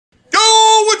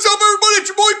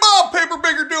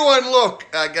doing? Look,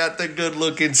 I got the good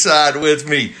looking side with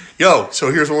me. Yo,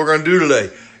 so here's what we're going to do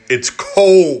today. It's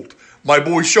cold. My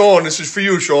boy Sean, this is for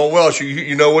you, Sean Welsh.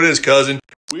 You know what it is, cousin.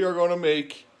 We are going to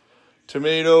make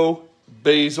tomato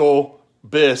basil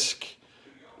bisque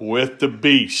with the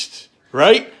beast,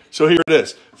 right? So here it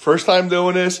is. First time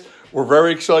doing this. We're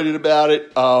very excited about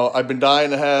it. I've been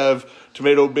dying to have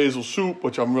tomato basil soup,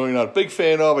 which I'm really not a big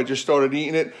fan of. I just started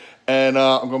eating it, and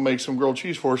I'm going to make some grilled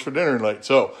cheese for us for dinner tonight.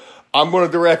 So I'm going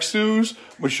to direct Suze. I'm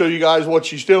going to show you guys what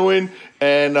she's doing,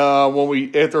 and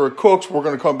after it cooks, we're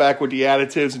going to come back with the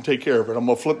additives and take care of it. I'm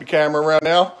going to flip the camera around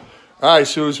now. All right,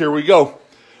 Suze, here we go.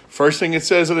 First thing it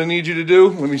says that I need you to do,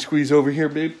 let me squeeze over here,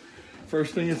 babe.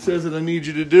 First thing it says that I need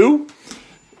you to do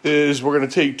is we're going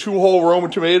to take 2 whole Roma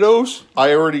tomatoes.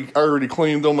 I already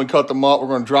cleaned them and cut them up. We're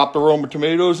going to drop the Roma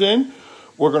tomatoes in.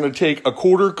 We're going to take a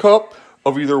 1/4 cup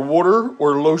of either water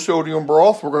or low sodium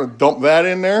broth. We're going to dump that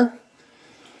in there.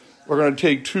 We're going to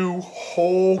take 2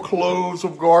 whole cloves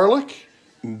of garlic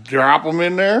and drop them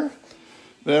in there.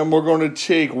 Then we're going to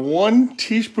take 1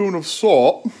 teaspoon of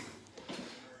salt.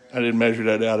 I didn't measure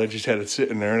that out. I just had it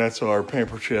sitting there. That's our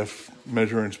Pampered Chef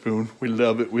measuring spoon. We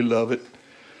love it. We love it.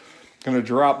 Going to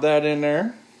drop that in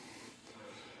there.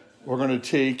 We're going to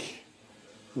take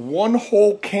 1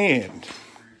 whole can.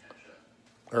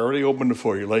 I already opened it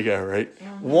for you, like that, right?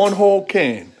 Mm-hmm. 1 whole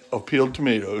can of peeled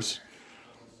tomatoes.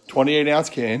 28-ounce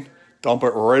can. Dump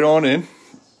it right on in.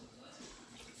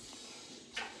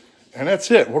 And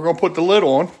that's it. We're going to put the lid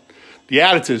on. The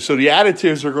additives. So the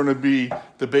additives are going to be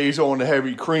the basil and the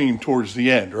heavy cream towards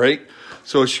the end, right?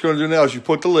 So what she's going to do now is you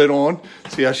put the lid on.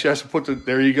 See how she has to put the,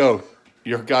 there you go.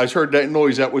 You guys heard that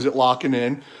noise. That was it locking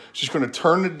in. She's going to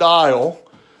turn the dial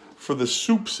for the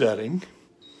soup setting.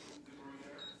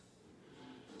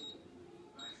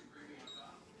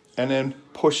 And then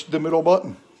push the middle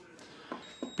button.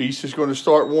 Beast is going to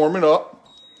start warming up,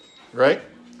 right?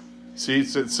 See,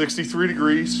 it's at 63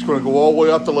 degrees. It's going to go all the way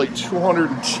up to like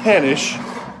 210-ish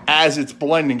as it's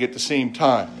blending at the same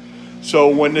time. So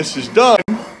when this is done,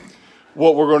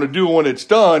 what we're going to do when it's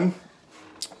done,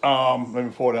 let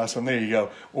me pull it out. So there you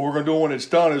go. What we're going to do when it's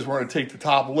done is we're going to take the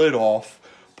top lid off,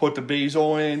 put the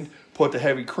basil in, put the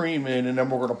heavy cream in, and then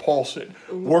we're going to pulse it.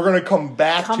 We're going to come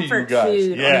back to you guys. Comfort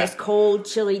food on this cold,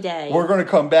 chilly day. We're going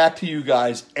to come back to you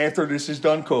guys after this is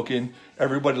done cooking.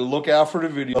 Everybody look out for the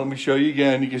video. Let me show you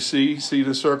again. You can see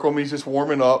the circle means it's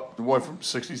warming up. It went from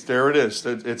 60s. There it is.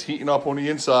 It's heating up on the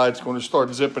inside. It's going to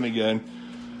start zipping again.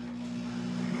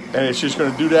 And it's just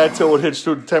going to do that till it hits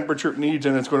to the temperature it needs,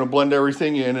 and it's going to blend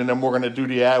everything in, and then we're going to do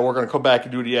we're going to come back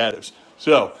and do the additives.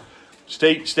 So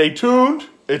stay tuned.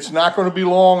 It's not going to be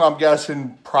long. I'm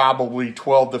guessing probably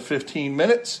 12 to 15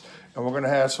 minutes. And we're going to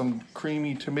have some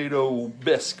creamy tomato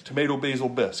basil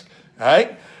bisque. All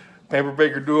right? Pampered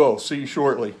Baker Duo. See you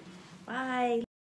shortly.